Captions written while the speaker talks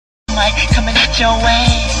Carmike, coming at your way.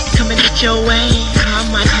 Coming at your way.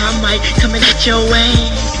 Carmike, coming at your way.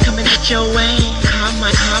 Coming at your way.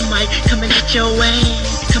 Carmike, coming at your way.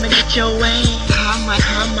 Coming at your way.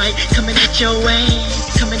 Carmike, coming at your way.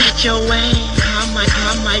 Coming at your way.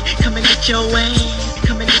 Carmike, coming at your way.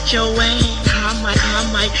 Coming at your way.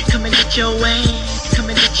 Carmike, coming at your way.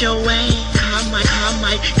 Coming at your way.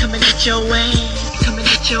 Carmike, coming at your way. Coming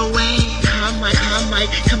at your way. Carmike,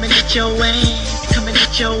 coming at your way. Coming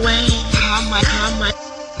at your way. Carmike.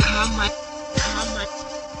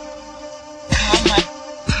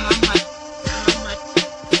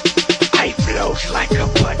 I float like a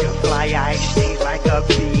butterfly, I sting like a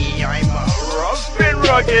bee. I'm a rough and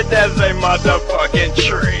rugged as a motherfucking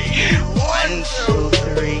tree. 1, 2,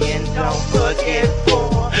 3, and don't forget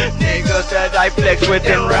 4. Niggas that I flex with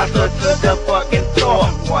and wrestle to the fucking floor.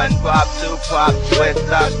 1 pop, 2 pop, sweat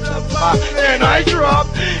starts to pop, then I drop.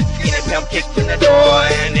 Skinny pimp kicks in the door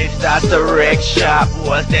and it starts to wreck shop.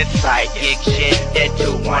 Was that psychic shit that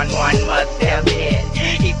 211 must have hit?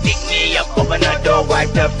 He picked me up, opened the door,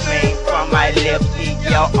 wiped the flame from my lips. He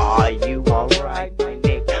yelled, are you alright, my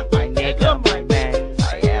nigga, my man?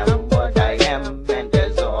 I am what I am, and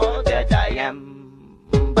that's all that I am.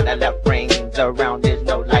 But I left rings around, there's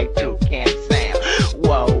no light to Camp Sam.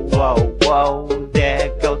 Whoa, there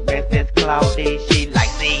goes Mrs. Cloudy. She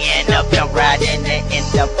likes seeing a pimp riding in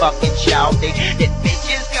the fucking shouty. This bitch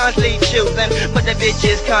is constantly choosing, but the bitch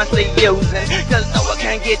is constantly using. Cause no one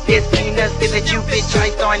can get this penis, is that you bitch I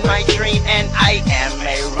saw in my dream. And I am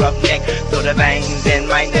a roughneck, so the veins in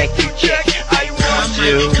my neck you check. I want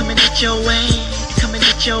you. Coming at your way. Coming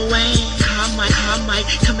at your way.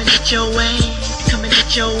 Carmike, coming at your way. Coming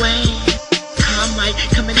at your way. Carmike,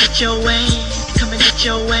 coming at your way. Coming at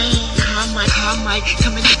your way. Carmike,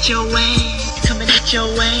 coming at your way. Coming at your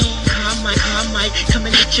way. Carmike,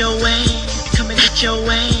 coming at your way. Coming at your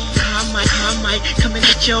way. Carmike, coming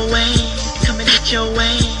at your way. Coming at your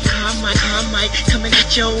way. Carmike, coming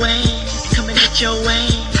at your way. Coming at your way.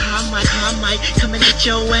 Carmike, coming at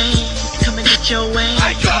your way. Coming at your way.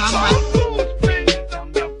 I got my fools, please.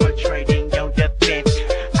 I'm never trading your defense.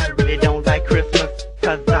 I really don't like Christmas,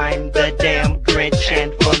 cause I'm the damn Grinch.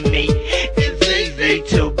 And for me, it's easy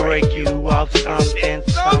to break you off something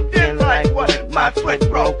like what? My foot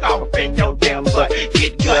broke off in your damn butt.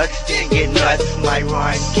 Get guts, then get nuts. My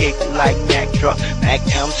rhyme kick like Mac truck. Mac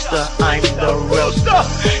Amster, I'm the real star.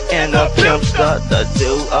 And a pimpster, the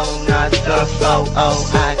duo, not the so.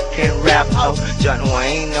 I can rap, John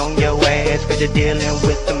Wayne on your ass, cause you're dealing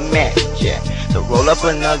with the Mac Jack. So roll up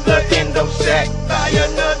another endo sack, buy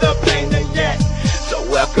another plane of yak. So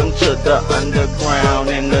welcome to the underground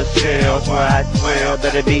and the cells where I dwell.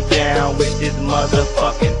 Better be down with this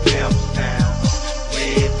motherfucking pimp sound.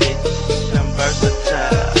 Yeah, bitch, I'm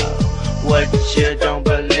versatile. What, you don't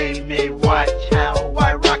believe me? Watch how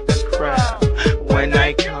I rock the crowd. When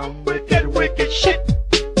I come with that wicked shit,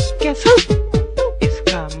 guess who? It's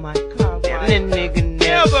Carmike. That nigga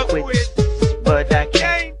never quits, but I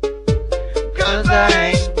can't, cause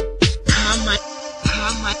I ain't.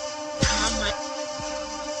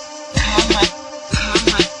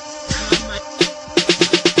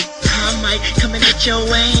 Carmike, coming at your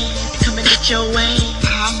way. Coming at your way.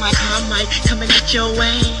 Carmike, coming at your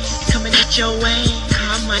way. Coming at your way.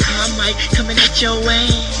 Carmike, coming at your way.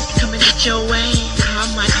 Coming at your way.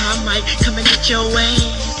 Carmike, coming at your way.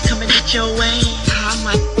 Coming at your way.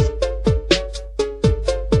 Carmike.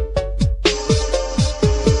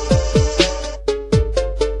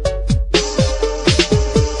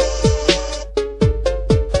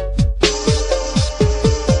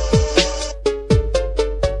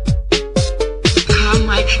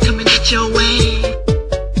 Coming at your way.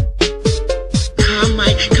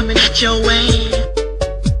 Carmike, coming at your way.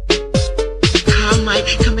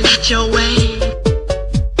 Carmike, coming at your way.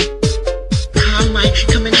 Carmike,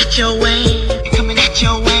 coming at your way.